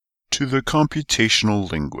To the Computational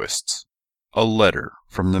Linguists, a letter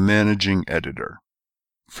from the Managing Editor,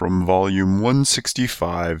 from Volume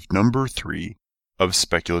 165, Number 3 of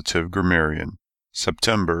Speculative Grammarian,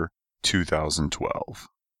 September 2012.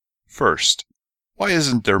 First, why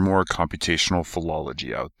isn't there more computational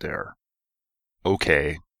philology out there?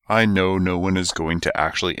 Okay, I know no one is going to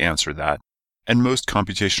actually answer that, and most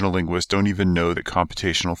computational linguists don't even know that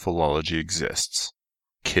computational philology exists.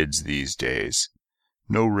 Kids these days.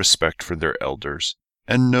 No respect for their elders,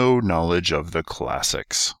 and no knowledge of the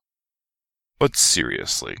classics. But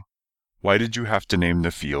seriously, why did you have to name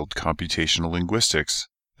the field computational linguistics,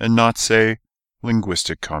 and not say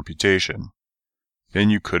linguistic computation? Then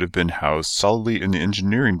you could have been housed solidly in the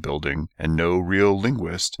engineering building, and no real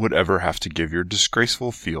linguist would ever have to give your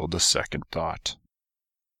disgraceful field a second thought.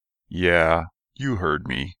 Yeah, you heard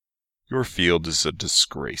me. Your field is a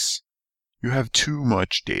disgrace. You have too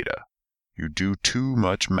much data. You do too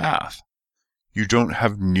much math. You don't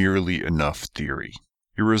have nearly enough theory.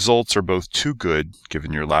 Your results are both too good,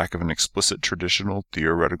 given your lack of an explicit traditional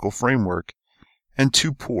theoretical framework, and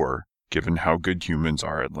too poor, given how good humans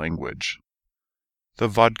are at language. The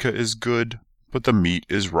vodka is good, but the meat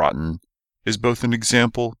is rotten, is both an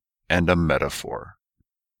example and a metaphor.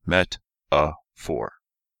 Met-a-for.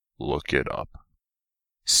 Look it up.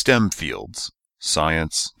 STEM fields,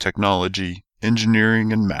 science, technology,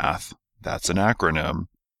 engineering, and math. That's an acronym.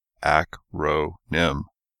 Acronym.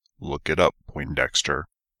 Look it up, Poindexter.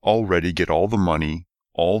 Already get all the money,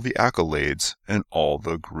 all the accolades, and all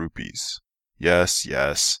the groupies. Yes,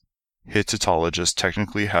 Hittitologists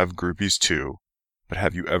technically have groupies too, but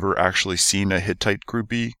have you ever actually seen a Hittite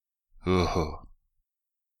groupie? Ugh.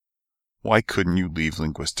 Why couldn't you leave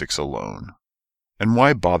linguistics alone? And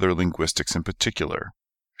why bother linguistics in particular?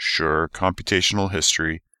 Sure, computational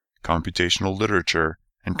history, computational literature,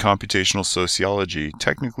 and computational sociology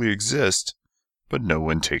technically exist, but no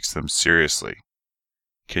one takes them seriously.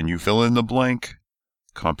 Can you fill in the blank?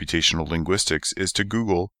 Computational linguistics is to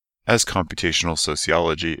Google as computational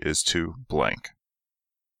sociology is to blank.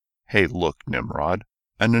 Hey, look, Nimrod,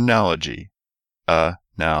 an analogy.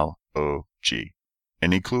 A-nal-o-g.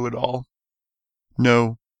 Any clue at all?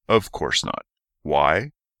 No, of course not.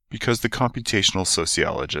 Why? Because the computational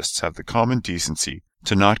sociologists have the common decency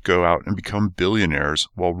to not go out and become billionaires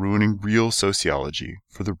while ruining real sociology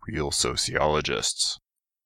for the real sociologists.